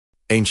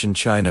Ancient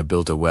China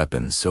built a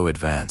weapon so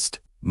advanced,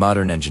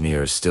 modern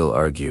engineers still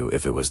argue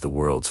if it was the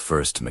world's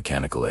first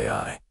mechanical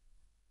AI.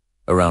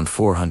 Around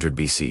 400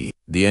 BC,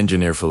 the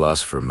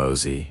engineer-philosopher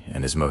Mozi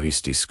and his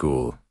Mohist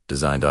school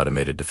designed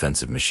automated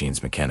defensive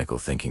machines, mechanical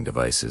thinking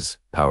devices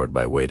powered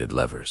by weighted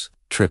levers,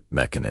 trip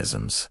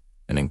mechanisms,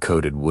 and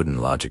encoded wooden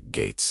logic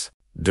gates.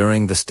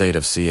 During the state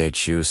of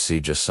Chu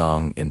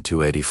Sijasong in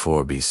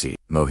 284 BC,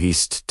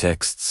 Mohist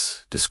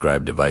texts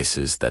describe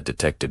devices that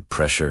detected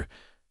pressure,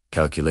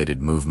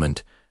 calculated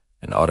movement,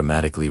 and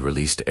automatically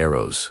released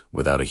arrows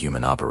without a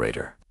human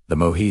operator. The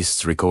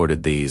Mohists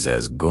recorded these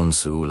as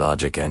Gunsu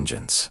logic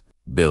engines,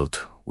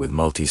 built with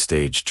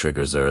multi-stage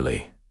triggers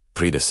early,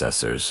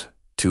 predecessors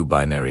to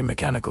binary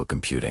mechanical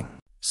computing.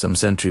 Some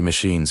sentry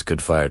machines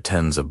could fire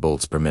tens of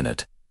bolts per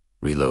minute,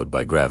 reload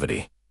by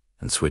gravity,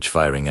 and switch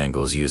firing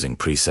angles using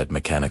preset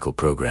mechanical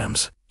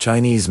programs.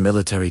 Chinese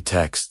military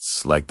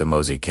texts like the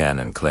Mozi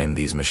cannon claim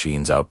these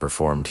machines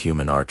outperformed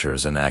human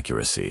archers in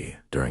accuracy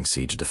during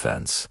siege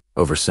defense.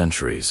 Over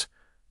centuries,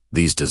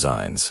 these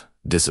designs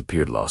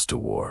disappeared, lost to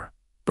war,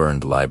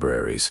 burned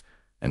libraries,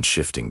 and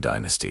shifting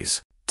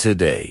dynasties.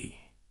 Today,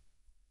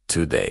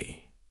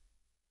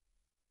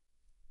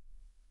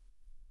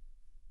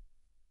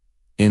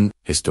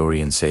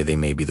 historians say they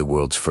may be the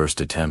world's first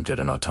attempt at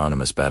an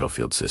autonomous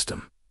battlefield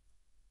system.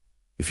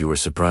 If you were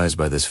surprised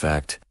by this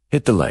fact,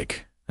 hit the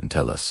like and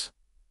tell us.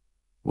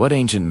 What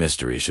ancient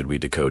mystery should we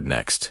decode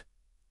next?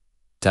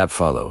 Tap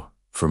follow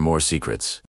for more secrets.